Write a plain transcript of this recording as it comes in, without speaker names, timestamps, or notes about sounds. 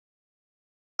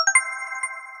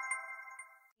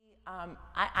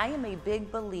I am a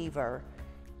big believer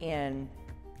in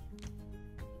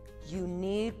you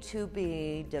need to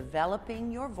be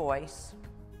developing your voice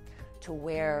to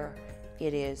where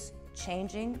it is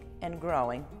changing and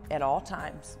growing at all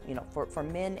times, you know, for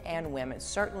men and women,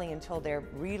 certainly until they're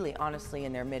really honestly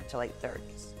in their mid to late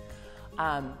 30s.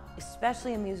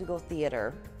 Especially in musical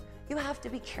theater, you have to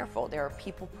be careful. There are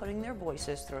people putting their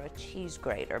voices through a cheese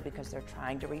grater because they're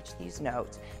trying to reach these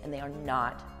notes and they are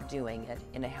not doing it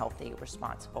in a healthy,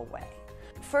 responsible way.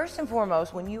 First and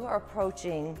foremost, when you are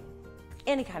approaching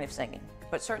any kind of singing,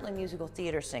 but certainly musical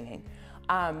theater singing,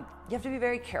 you have to be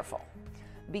very careful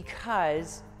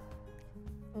because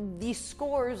these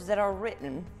scores that are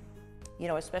written, you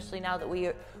know, especially now that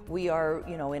we are,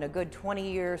 you know, in a good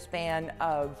 20-year span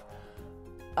of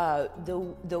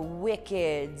the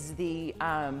Wickeds, the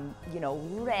you know,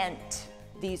 Rent,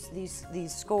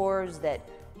 these scores that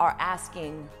are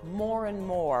asking more and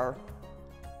more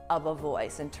of a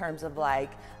voice in terms of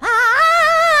like,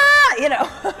 you know,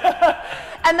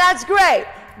 and that's great.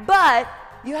 But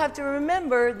you have to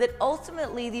remember that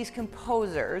ultimately these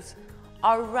composers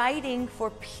are writing for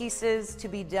pieces to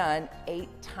be done 8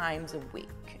 times a week,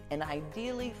 and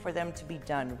ideally for them to be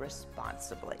done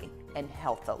responsibly and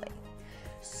healthily.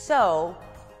 So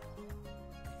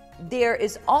there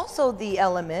is also the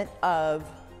element of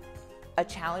a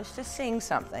challenge to sing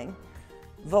something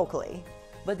vocally,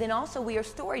 but then also we are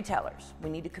storytellers. We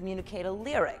need to communicate a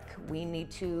lyric. We need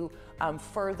to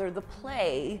further the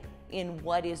play in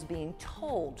what is being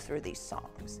told through these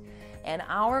songs. And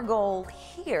our goal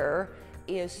here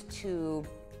is to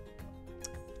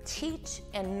teach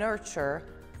and nurture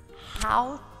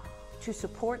how to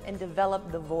support and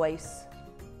develop the voice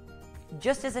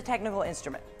just as a technical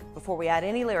instrument before we add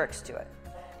any lyrics to it.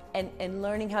 And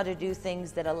learning how to do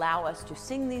things that allow us to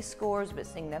sing these scores but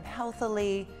sing them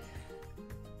healthily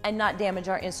and not damage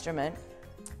our instrument,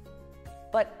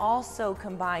 but also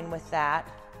combine with that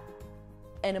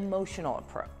an emotional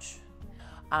approach.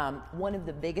 One of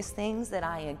the biggest things that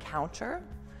I encounter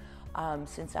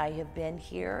since I have been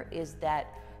here is that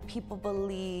people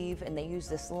believe, and they use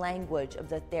this language of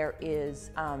that there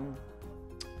is,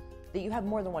 that you have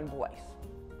more than one voice.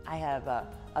 I have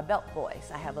a belt voice,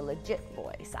 I have a legit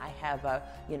voice, I have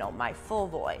you know, my full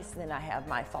voice, then I have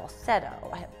my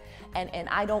falsetto, and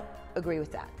I don't agree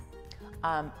with that.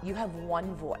 You have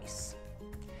one voice.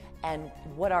 And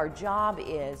what our job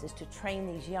is to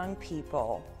train these young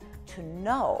people to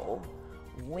know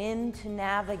when to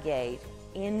navigate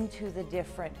into the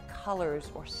different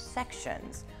colors or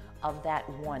sections of that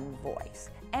one voice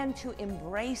and to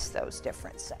embrace those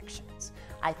different sections.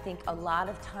 I think a lot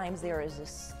of times there is a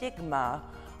stigma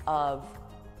of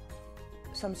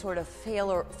some sort of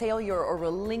failure or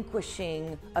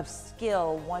relinquishing of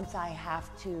skill once I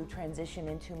have to transition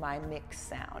into my mixed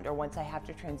sound, or once I have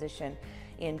to transition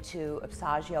into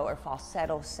absaggio or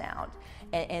falsetto sound.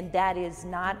 And that is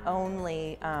not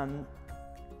only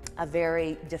a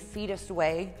very defeatist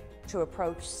way to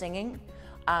approach singing,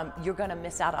 you're gonna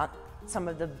miss out on some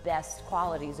of the best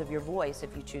qualities of your voice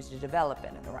if you choose to develop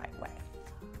it in the right way.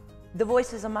 The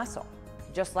voice is a muscle,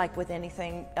 just like with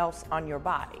anything else on your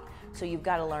body. So you've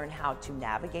got to learn how to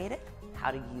navigate it,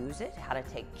 how to use it, how to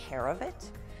take care of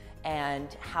it,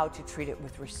 and how to treat it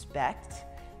with respect,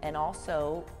 and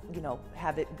also, you know,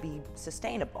 have it be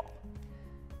sustainable.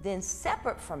 Then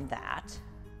separate from that,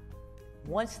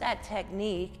 once that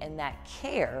technique and that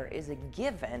care is a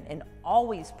given and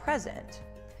always present,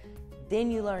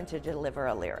 then you learn to deliver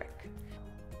a lyric.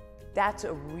 That's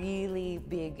a really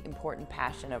big, important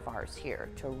passion of ours here,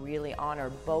 to really honor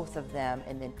both of them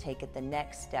and then take it the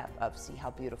next step of see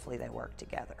how beautifully they work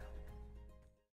together.